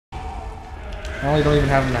I only don't even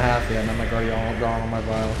have him in the half yet, and I'm like already all gone on my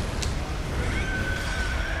vial.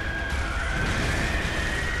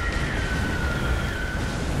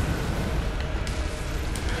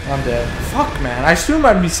 I'm dead. Fuck, man. I assumed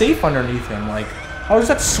I'd be safe underneath him. Like, how does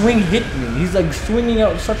that swing hit me? He's like swinging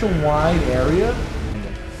out such a wide area.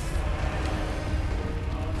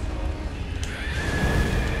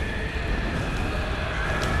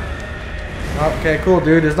 Okay, cool,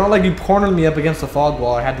 dude. It's not like you cornered me up against the fog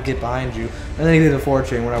wall. I had to get behind you. And then he did a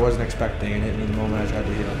fortune when I wasn't expecting and hit me the moment I tried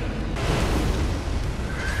to heal.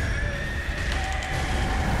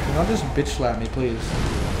 Do not just bitch slap me, please.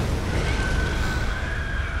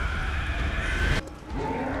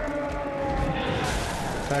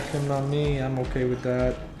 Attack him, not me. I'm okay with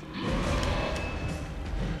that.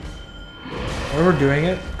 When we're doing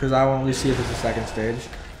it, because I want to see if it's the second stage.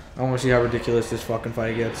 I want to see how ridiculous this fucking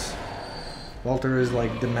fight gets. Walter is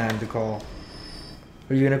like demand to call.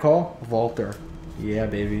 Who are you gonna call? Walter. Yeah,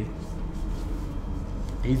 baby.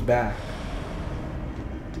 He's back.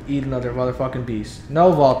 To eat another motherfucking beast. No,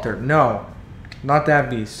 Walter. No. Not that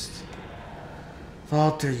beast.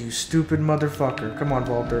 Walter, you stupid motherfucker. Come on,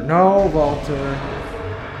 Walter. No, Walter.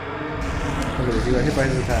 Look at this. He got hit by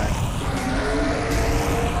his attack.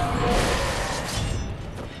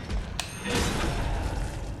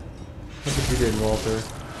 Look what you did, Walter.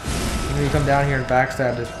 And then you come down here and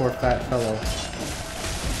backstab this poor fat fellow.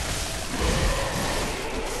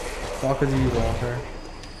 It's all because of you, Walter.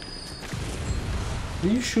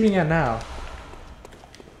 What are you shooting at now?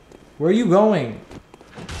 Where are you going?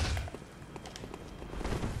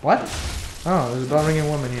 What? Oh, there's a Birmingham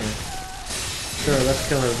woman here. Sure, let's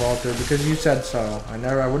kill her, Walter, because you said so.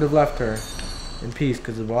 I would have left her in peace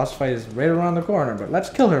because the boss fight is right around the corner, but let's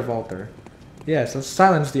kill her, Walter. Yes, let's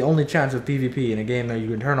silence the only chance of PvP in a game that you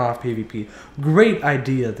can turn off PvP. Great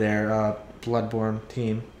idea there, Bloodborne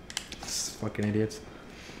team. Fucking idiots.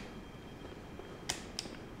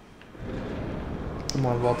 Come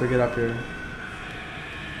on, Walter, get up here.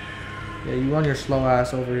 Yeah, you run your slow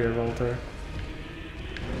ass over here, Walter.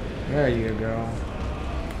 There you go.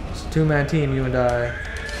 It's a two-man team, you and I.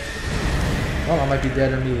 Oh, I might be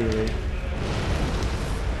dead immediately.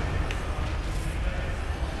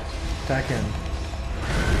 Attack him.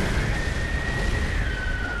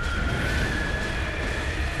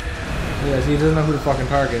 Yes, he doesn't know who to fucking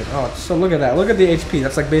target. Oh, so look at that. Look at the HP.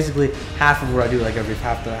 That's like basically half of what I do, like every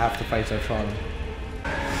half the fights I've fought him.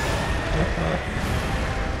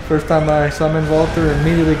 First time I summon Walter,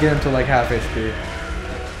 immediately get him to like half HP.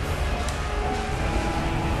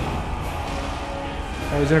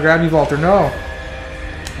 Oh, he's gonna grab you, Walter. No!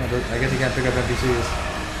 Oh, I guess he can't pick up NPCs.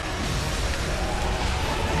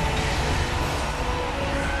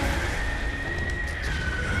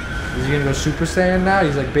 Is he gonna go Super Saiyan now?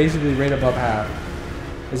 He's like basically right above half.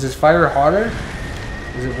 Is his fire harder?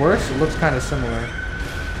 Is it worse? It looks kind of similar.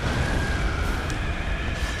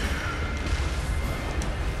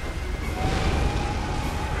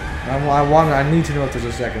 I need to know if there's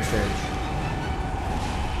a second stage.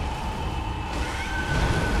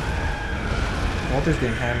 Walter's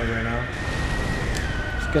getting hammered right now.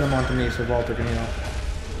 Let's get him onto me so Walter can heal.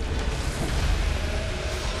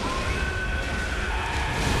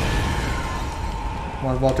 Come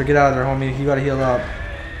on, Walter, get out of there, homie. You gotta heal up.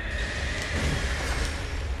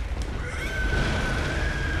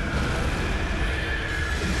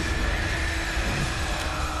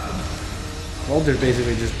 Walter's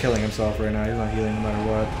basically just killing himself right now. He's not healing no matter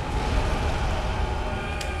what.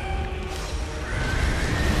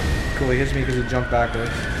 Cool, he hits me because he jumped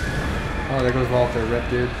backwards. Oh, there goes Walter. Rip,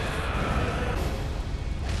 dude.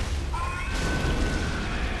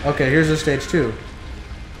 Okay, here's the stage 2.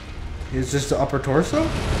 Is this the upper torso?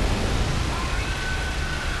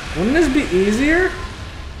 Wouldn't this be easier?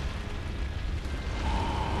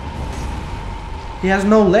 He has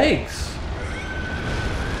no legs.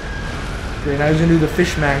 Okay, now he's gonna do the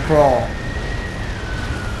fishman crawl.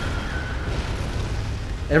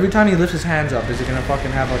 Every time he lifts his hands up, is he gonna fucking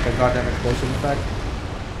have like a goddamn explosive effect?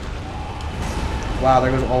 Wow, there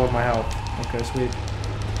goes all of my health. Okay, sweet.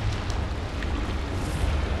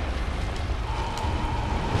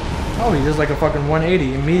 Oh, he does like a fucking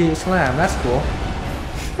 180 immediate slam. That's cool.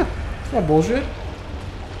 It's not bullshit.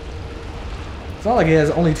 It's not like he has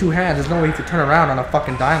only 2 hands. There's no way he could turn around on a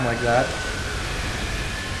fucking dime like that.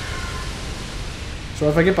 So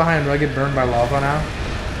if I get behind him, do I get burned by lava now?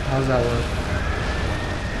 How does that work?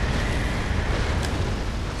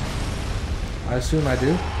 I assume I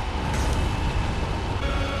do.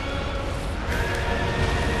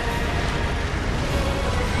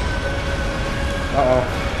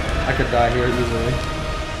 Uh-oh. I could die here easily.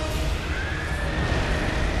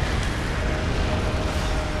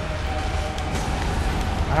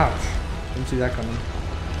 see that coming.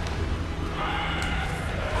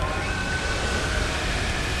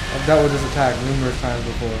 I've dealt with this attack numerous times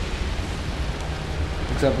before.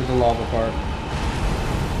 Except with the lava part.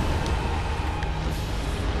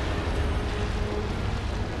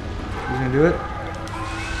 He's gonna do it?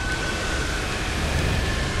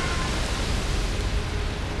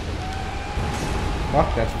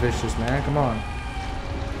 Fuck, that's vicious, man. Come on.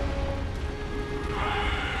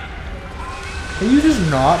 Can you just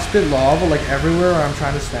not spit lava like everywhere where I'm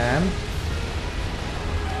trying to stand?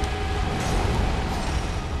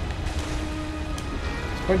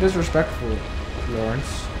 It's quite disrespectful,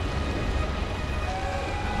 Lawrence.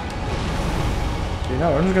 You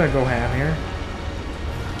know, I'm just gonna go ham here.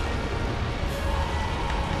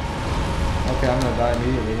 Okay, I'm gonna die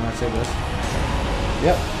immediately when I say this.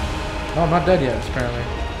 Yep. No, I'm not dead yet, apparently.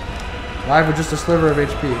 Live with just a sliver of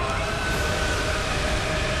HP.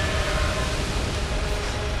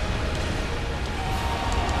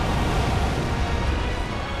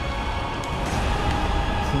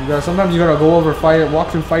 Sometimes you gotta go over fire, walk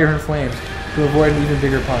through fire and flames to avoid an even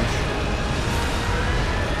bigger punch.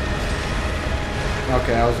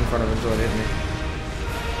 Okay, I was in front of him, so it hit me.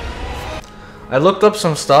 I looked up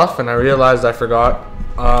some stuff and I realized I forgot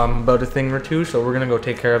about a thing or two, so we're gonna go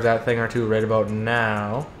take care of that thing or two right about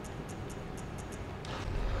now.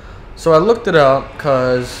 So I looked it up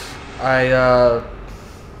because I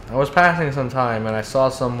was passing some time and I saw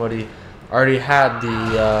somebody already had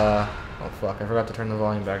the oh fuck, I forgot to turn the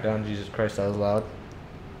volume back down. Jesus Christ, that was loud.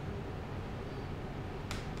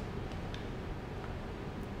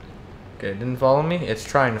 Okay, it didn't follow me? It's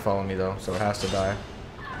trying to follow me though, so it has to die.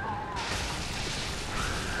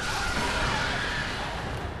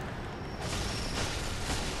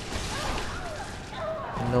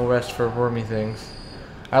 No rest for wormy things.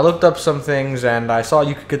 I looked up some things and I saw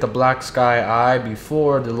you could get the Black Sky Eye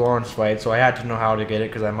before the Lawrence fight, so I had to know how to get it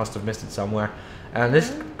because I must have missed it somewhere. And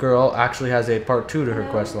this girl actually has a part 2 to her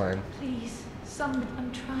quest line. Please,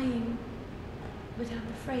 I'm trying, but I'm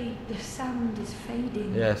afraid the sound is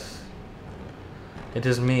fading. Yes. It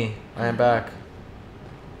is me. I am back.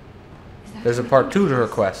 There's a part 2 to her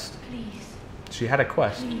quest. Please. She had a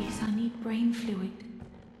quest. Please, I need brain fluid.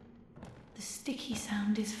 The sticky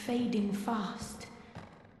sound is fading fast.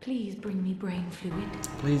 Please bring me brain fluid.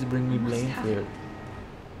 Please bring me brain fluid.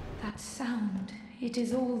 That sound, it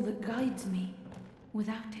is all that guides me.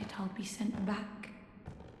 Without it, I'll be sent back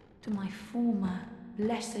to my former,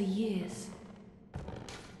 lesser years.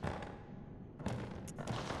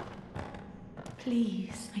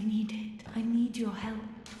 Please, I need it. I need your help.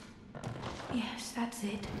 Yes, that's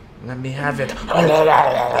it. Let me have it.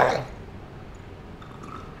 Yeah,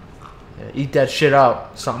 eat that shit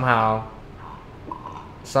up somehow.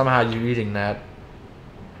 Somehow you're eating that.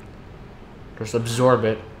 Just absorb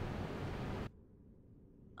it.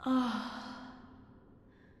 Ah,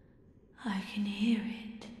 I can hear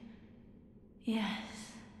it.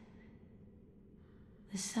 Yes.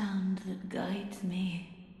 The sound that guides me.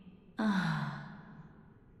 Ah.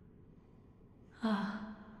 Ah,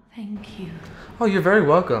 thank you. Oh, you're very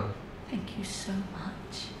welcome. Thank you so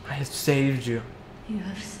much. I have saved you. You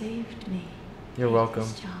have saved me. You're welcome.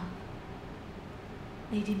 This charm.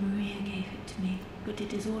 Lady Maria gave it to me, but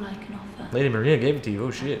it is all I can offer. Lady Maria gave it to you.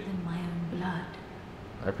 Oh shit. Other than my own blood.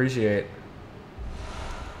 I appreciate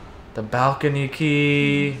the balcony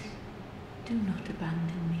key. Please, do not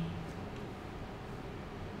abandon me.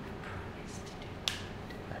 I promise to do good.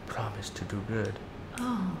 I promise to do good.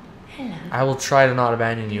 Oh, hello. I will try to not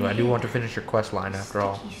abandon you. I do want to finish your quest line after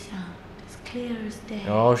all. Sticky sound, as clear as day.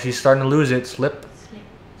 Oh, she's starting to lose it. Slip. Slip.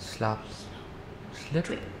 Slap. Slip.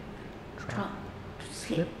 Drip. Drop.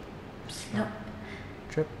 Slip. Slop.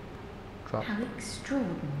 Trip. Drop. How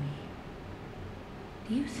extraordinary.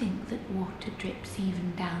 Do you think that water drips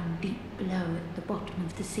even down deep below at the bottom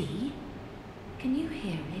of the sea? Can you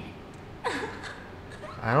hear it?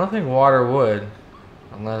 I don't think water would.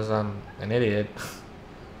 Unless I'm an idiot.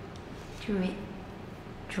 Drip.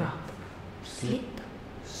 Drop. Slip.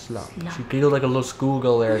 Slop. Slop. She giggled like a little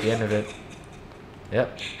schoolgirl there at the end of it.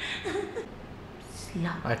 Yep.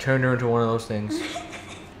 Slop. I turned her into one of those things.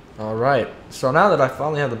 Alright. So now that I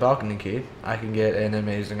finally have the balcony key, I can get an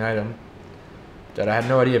amazing item that I had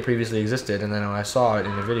no idea previously existed, and then when I saw it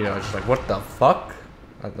in the video, I was just like, what the fuck?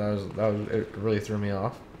 It really threw me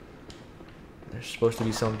off. There's supposed to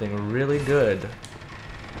be something really good.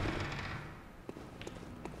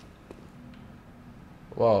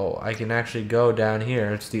 Whoa, I can actually go down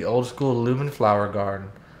here. It's the old school Lumen Flower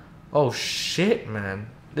Garden. Oh shit, man.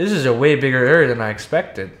 This is a way bigger area than I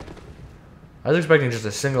expected. I was expecting just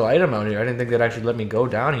a single item out here. I didn't think they'd actually let me go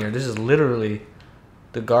down here. This is literally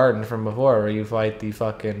the garden from before where you fight the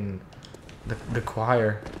fucking the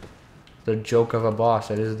choir. The joke of a boss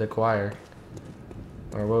that is the choir.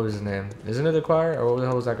 Or what was his name? Isn't it the choir? Or what the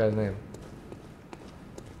hell was that guy's name?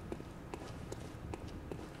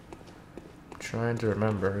 I'm trying to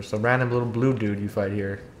remember. It's a random little blue dude you fight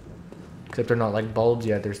here. Except they're not like bulbs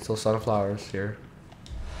yet, they're still sunflowers here.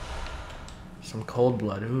 Some cold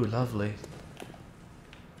blood. Ooh, lovely.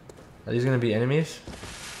 Are these gonna be enemies?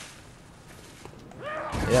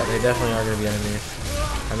 Yeah, they definitely are gonna be enemies.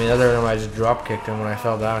 I mean, other than I just drop kicked him when I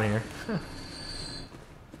fell down here.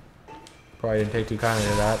 Probably didn't take too kindly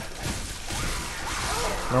to that.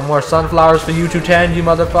 No more sunflowers for you to tend, you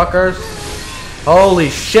motherfuckers. Holy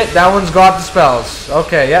shit, that one's got the spells.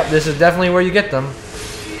 Okay, yep, this is definitely where you get them.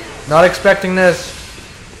 Not expecting this.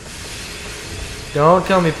 Don't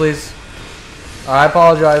kill me, please. I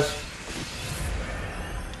apologize.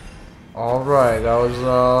 Alright, that was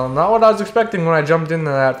not what I was expecting when I jumped into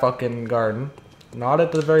that fucking garden. Not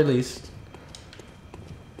at the very least.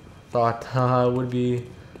 Thought it would be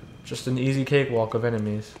just an easy cakewalk of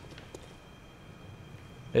enemies.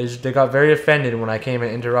 They got very offended when I came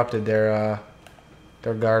and interrupted their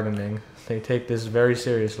gardening. They take this very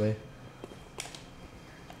seriously.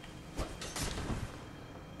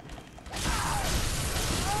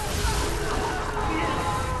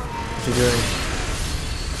 What's he doing?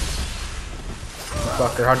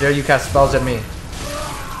 Fucker, how dare you cast spells at me?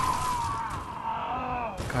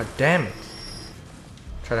 God damn it.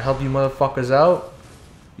 Try to help you motherfuckers out.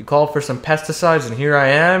 You called for some pesticides and here I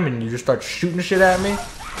am and you just start shooting shit at me?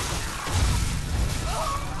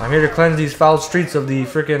 I'm here to cleanse these foul streets of the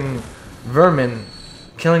freaking vermin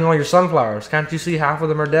killing all your sunflowers. Can't you see half of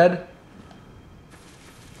them are dead?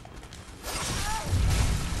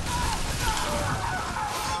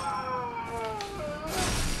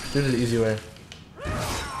 Do it the easy way.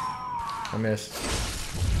 I missed.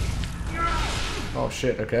 Oh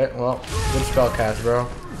shit, okay. Well, good spell cast, bro.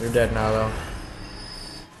 You're dead now, though.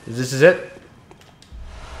 This is it?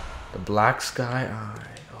 The black sky eye.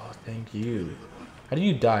 Oh, thank you. How do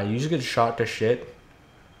you die? You just get shot to shit?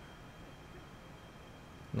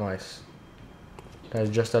 Nice. That is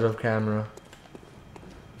just out of camera.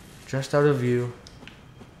 Just out of view.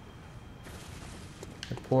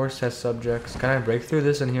 The poor test subjects. Can I break through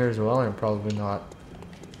this in here as well? Or probably not.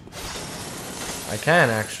 I can,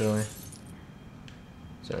 actually.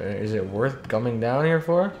 So is it worth coming down here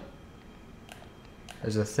for?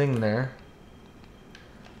 There's a thing there.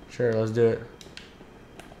 Sure, let's do it.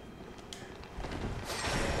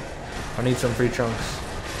 I need some free chunks.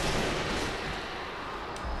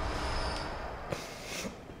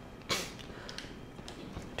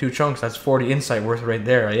 Two chunks, that's 40 insight worth right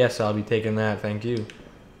there. Yes, I'll be taking that, thank you.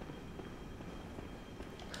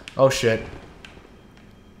 Oh shit.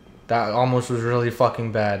 That almost was really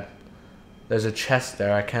fucking bad. There's a chest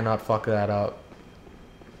there, I cannot fuck that up.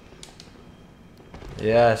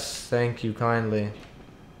 Yes, thank you kindly.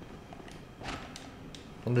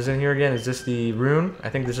 What is in here again? Is this the rune? I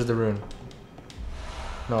think this is the rune.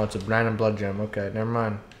 No, it's a random blood gem. Okay, never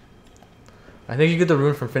mind. I think you get the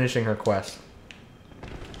rune from finishing her quest.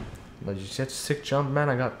 But you said sick jump, man.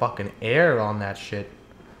 I got fucking air on that shit.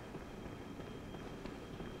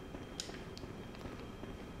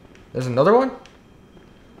 There's another one?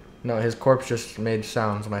 No, his corpse just made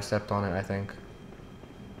sounds when I stepped on it, I think.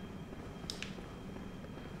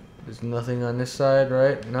 There's nothing on this side,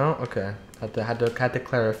 right? No? Okay. Had to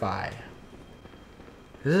clarify.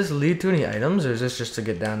 Does this lead to any items, or is this just to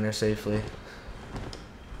get down there safely?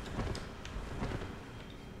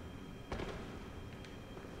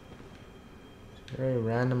 Very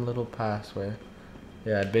random little pathway.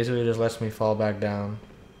 Yeah, it basically just lets me fall back down.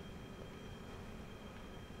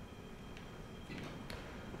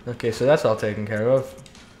 Okay, so that's all taken care of.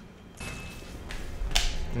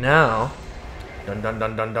 Now, dun dun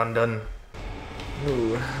dun dun dun dun.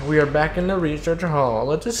 Ooh, we are back in the research hall.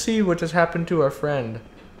 Let's just see what just happened to our friend,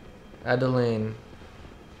 Adeline.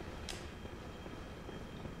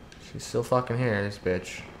 She's still fucking here, this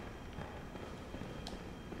bitch.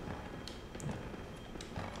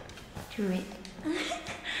 Druid.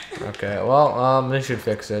 Okay, well, they should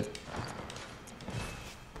fix it.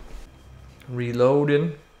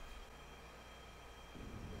 Reloading.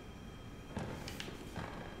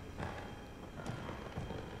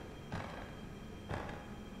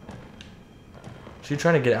 She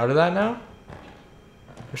trying to get out of that now?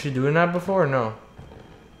 Was she doing that before or no?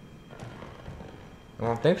 I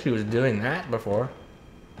don't think she was doing that before.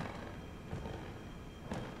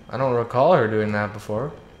 I don't recall her doing that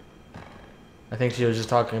before. I think she was just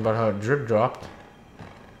talking about how it drip dropped.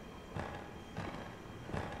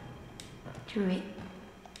 Druid.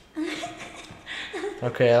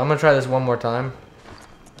 Okay, I'm gonna try this one more time.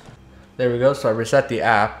 There we go. So I reset the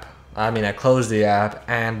app. I closed the app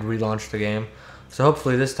and relaunched the game. So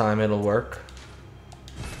hopefully this time it'll work.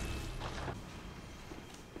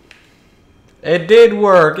 It did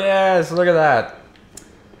work. Yes, look at that.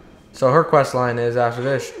 So her quest line is after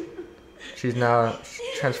this, she's now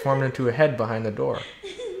transformed into a head behind the door.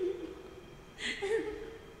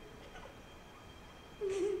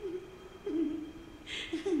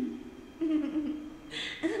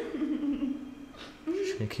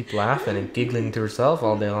 She's gonna keep laughing and giggling to herself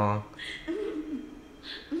all day long.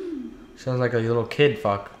 Sounds like a little kid,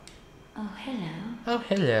 fuck. Oh, hello. Oh,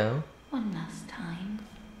 hello. One last time.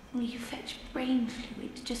 Will you fetch brain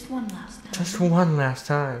fluid just one last time? Just one last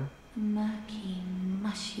time. A murky,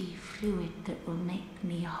 mushy fluid that will make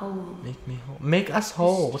me whole. Make me whole. Make us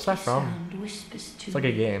whole. What's that from? Sound whispers to It's like a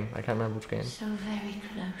me. game. I can't remember which game. So very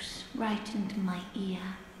close, right into my ear.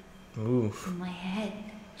 Oof. In my head.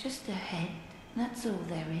 Just a head. That's all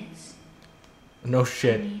there is. No I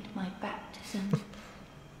shit. need my baptism.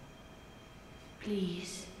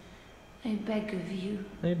 Please, I beg of you.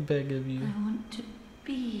 I beg of you. I want to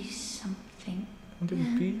be something. I want to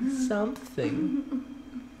be something.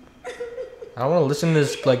 I want to listen to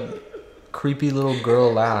this, like, creepy little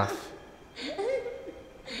girl laugh.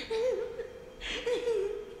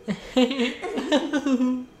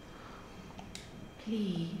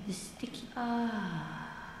 Please, sticky.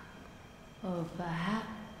 Or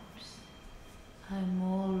perhaps I'm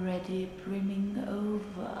already brimming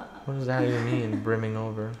over. What does that even mean, brimming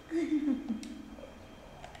over?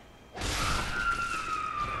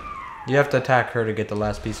 You have to attack her to get the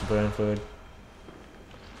last piece of brain fluid.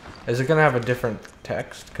 Is it gonna have a different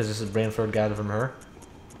text because this is brain fluid gathered from her?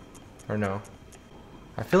 Or no?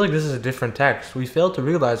 I feel like this is a different text. We fail to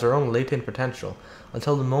realize our own latent potential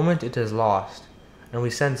until the moment it is lost, and we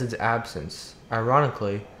sense its absence.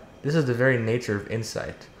 Ironically, this is the very nature of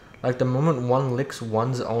insight. Like the moment one licks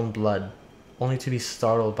one's own blood, only to be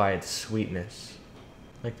startled by its sweetness.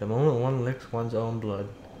 Like the moment one licks one's own blood,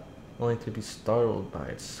 only to be startled by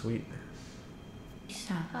its sweetness.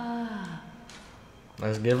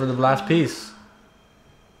 Let's give her the last piece.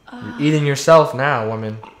 You're eating yourself now,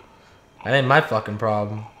 woman. That ain't my fucking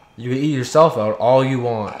problem. You can eat yourself out all you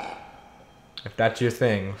want. If that's your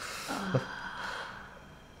thing.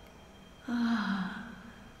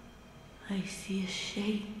 I see a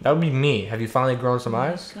shape. That would be me. Have you finally grown some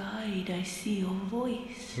eyes? Guide, I see your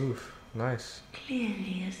voice. Oof, nice.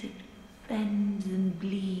 Clearly as it bends and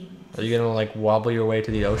bleeds. Are you gonna like wobble your way to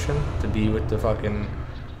the ocean to be with the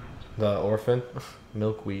orphan?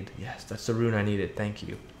 Milkweed. Yes, that's the rune I needed. Thank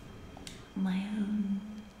you. My own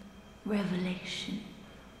revelation.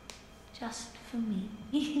 Just for me.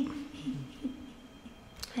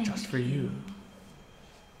 Thank Just for you.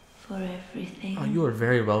 For everything. Oh, you are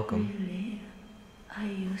very welcome. Really, I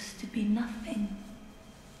used to be nothing.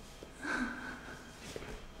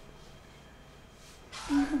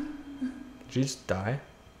 Did she just die?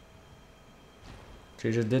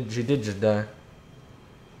 She did just die.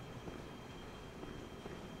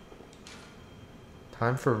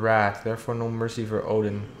 Time for wrath, therefore no mercy for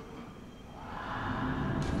Odin.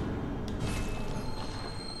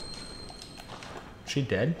 She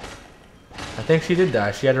dead? I think she did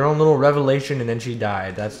die. She had her own little revelation and then she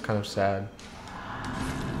died. That's kind of sad.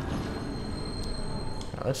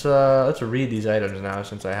 Now, let's read these items now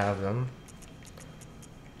since I have them.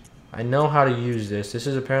 I know how to use this. This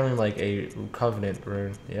is apparently like a covenant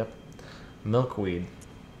rune. Yep. Milkweed.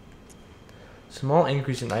 Small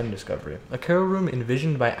increase in item discovery. A carol room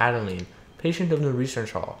envisioned by Adeline, patient of the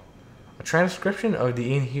research hall. A transcription of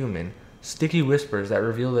the inhuman, sticky whispers that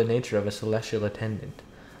reveal the nature of a celestial attendant.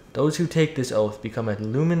 Those who take this oath become a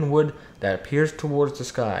lumen wood that peers towards the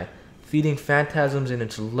sky, feeding phantasms in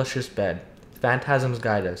its luscious bed. Phantasms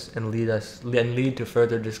guide us and lead to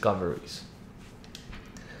further discoveries.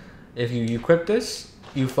 If you equip this,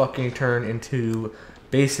 you fucking turn into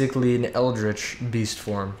basically an eldritch beast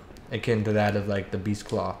form, akin to that of like the beast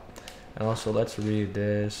claw. And also, let's read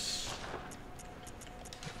this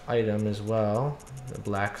item as well. The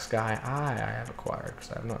black sky eye I have acquired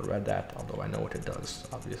because I have not read that, although I know what it does,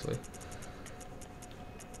 obviously.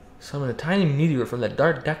 Summon a tiny meteor from the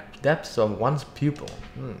dark depths of one's pupil.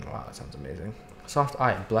 Wow, that sounds amazing. Soft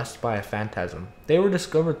eye, blessed by a phantasm. They were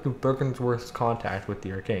discovered through Berkensworth's contact with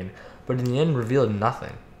the arcane, but in the end revealed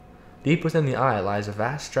nothing. Deep within the eye lies a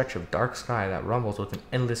vast stretch of dark sky that rumbles with an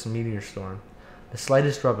endless meteor storm. The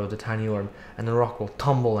slightest rub of the tiny orb, and the rock will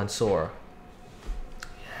tumble and soar.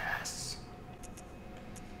 Yes.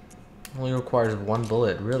 Only requires one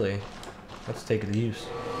bullet, really. Let's take it to use.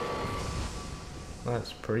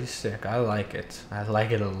 That's pretty sick. I like it. I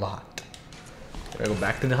like it a lot. Gotta go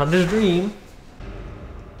back to the hunter's dream.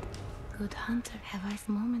 Good hunter, have I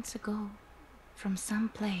moments ago, from some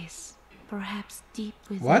place, perhaps deep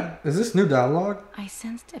within. What? Is this new dialogue? I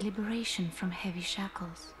sensed a liberation from heavy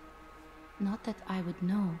shackles. Not that I would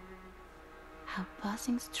know. How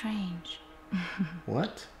passing strange.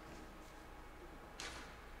 What?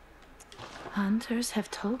 Hunters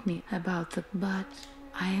have told me about the, but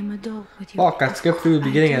I am a dog with you. Fuck, I skipped through the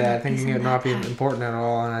beginning of that, thinking it not being important at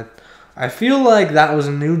all, and I feel like that was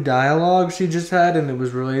a new dialogue she just had, and it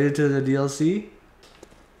was related to the DLC.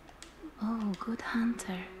 Oh, good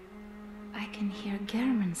hunter. I can hear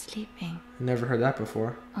German sleeping. Never heard that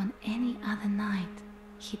before. On any other night,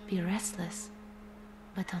 he'd be restless.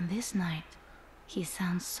 But on this night, he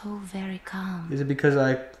sounds so very calm. Is it because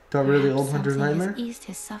I got rid of the old hunter's something nightmare? has eased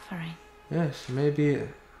his suffering. Yes, maybe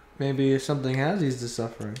something has eased the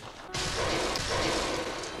suffering.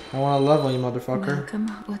 I want to level you, motherfucker. Welcome.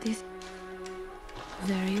 What is...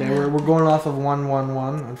 Very Okay, well. we're going off of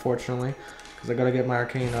 111, unfortunately, because I gotta get my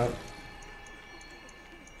arcane up.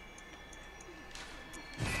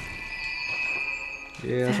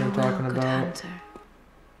 Yeah, that's what I'm talking good about. hunter.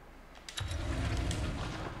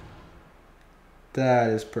 That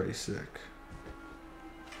is pretty sick.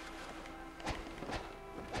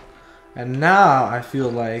 And now I feel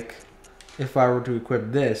like if I were to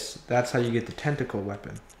equip this, that's how you get the tentacle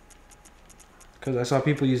weapon. Because I saw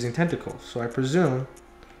people using tentacles, so I presume.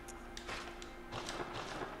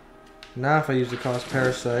 Now if I use the cost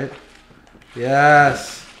parasite.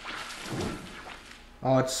 Yes!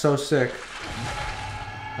 Oh, it's so sick.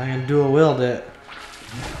 I can dual wield it.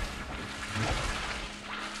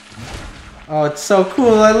 Oh, it's so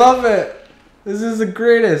cool. I love it. This is the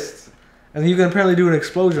greatest. And you can apparently do an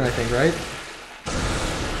explosion, I think, right?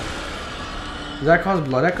 Does that cause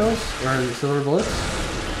blood echoes? Or silver bullets?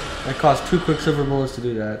 That costs 2 quicksilver bullets to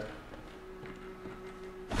do that.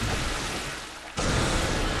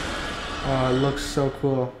 Oh, it looks so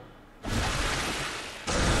cool.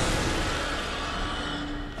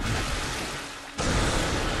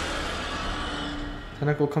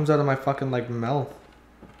 Tentacle comes out of my fucking, like, mouth.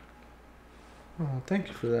 Oh, thank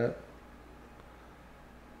you for that.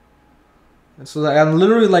 And so like, I'm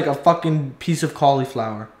literally like a fucking piece of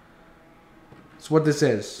cauliflower. That's what this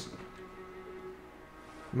is.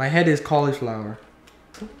 My head is cauliflower.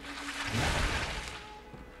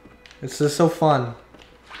 It's just so fun.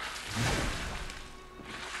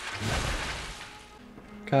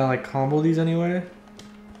 Can I like combo these anyway?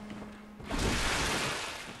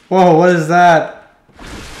 Whoa, what is that?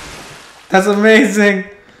 That's amazing!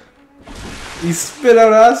 He spit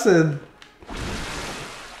out acid!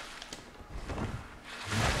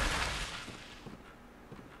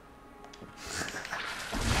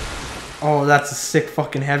 Oh, that's a sick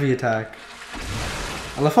fucking heavy attack.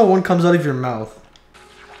 I love how one comes out of your mouth.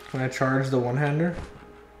 Can I charge the one-hander?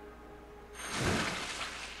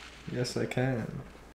 Yes, I can.